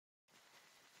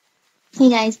Hey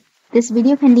guys, this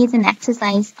video contains an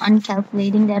exercise on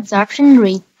calculating the absorption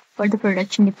rate for the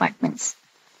production departments.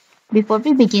 Before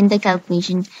we begin the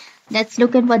calculation, let's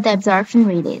look at what the absorption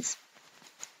rate is.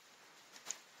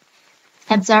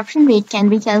 Absorption rate can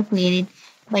be calculated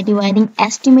by dividing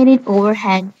estimated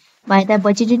overhead by the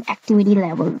budgeted activity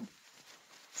level.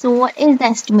 So what is the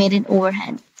estimated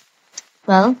overhead?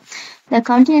 Well, the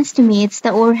accountant estimates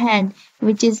the overhead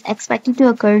which is expected to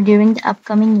occur during the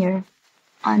upcoming year.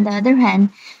 On the other hand,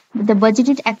 the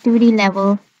budgeted activity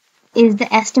level is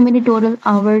the estimated total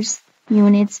hours,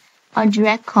 units, or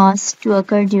direct costs to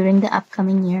occur during the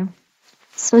upcoming year.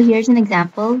 So here's an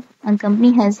example. A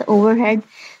company has the overhead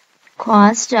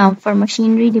cost for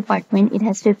machinery department. It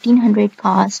has 1500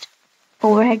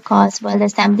 overhead cost, while the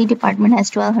assembly department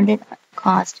has 1200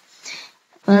 cost.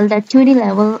 Well, the activity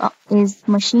level is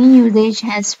machine usage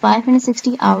has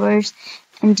 560 hours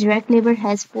and direct labor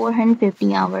has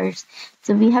 450 hours.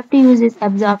 So we have to use this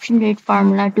absorption rate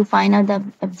formula to find out the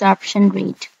absorption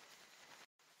rate.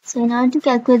 So in order to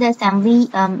calculate the assembly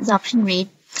absorption rate,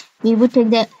 we would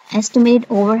take the estimated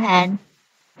overhead,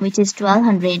 which is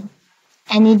 1200,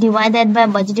 and you divide that by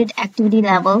budgeted activity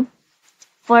level.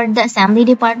 For the assembly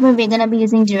department, we're going to be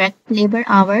using direct labor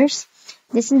hours.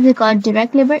 This is because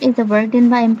direct labor is the work done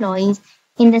by employees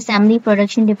in the assembly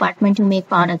production department to make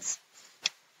products.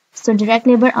 So direct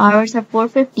labor hours are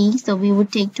 450, so we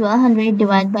would take 1200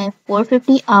 divided by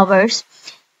 450 hours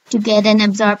to get an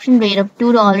absorption rate of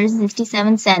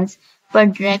 $2.67 per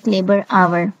direct labor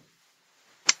hour.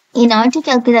 In order to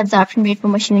calculate the absorption rate for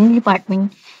machinery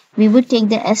department, we would take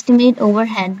the estimated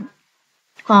overhead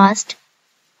cost,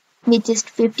 which is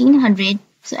 1500,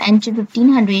 so enter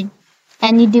 1500,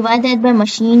 and you divide that by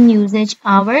machine usage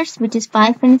hours, which is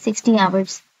 560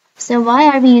 hours. So why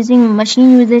are we using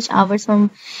machine usage hours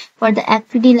for the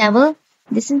activity level?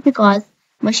 This is because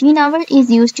machine hour is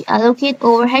used to allocate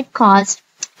overhead cost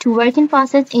to work in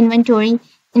process inventory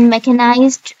in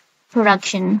mechanized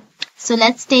production. So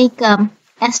let's take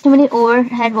estimated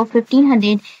overhead of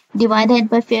 1500 divided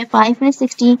by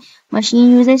 560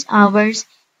 machine usage hours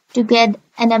to get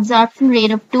an absorption rate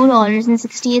of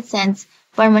 $2.68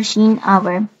 per machine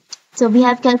hour. So we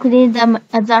have calculated the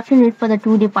absorption rate for the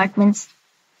two departments.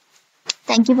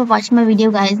 Thank you for watching my video,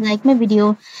 guys. Like my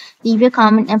video, leave your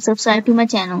comment and subscribe to my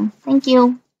channel. Thank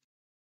you.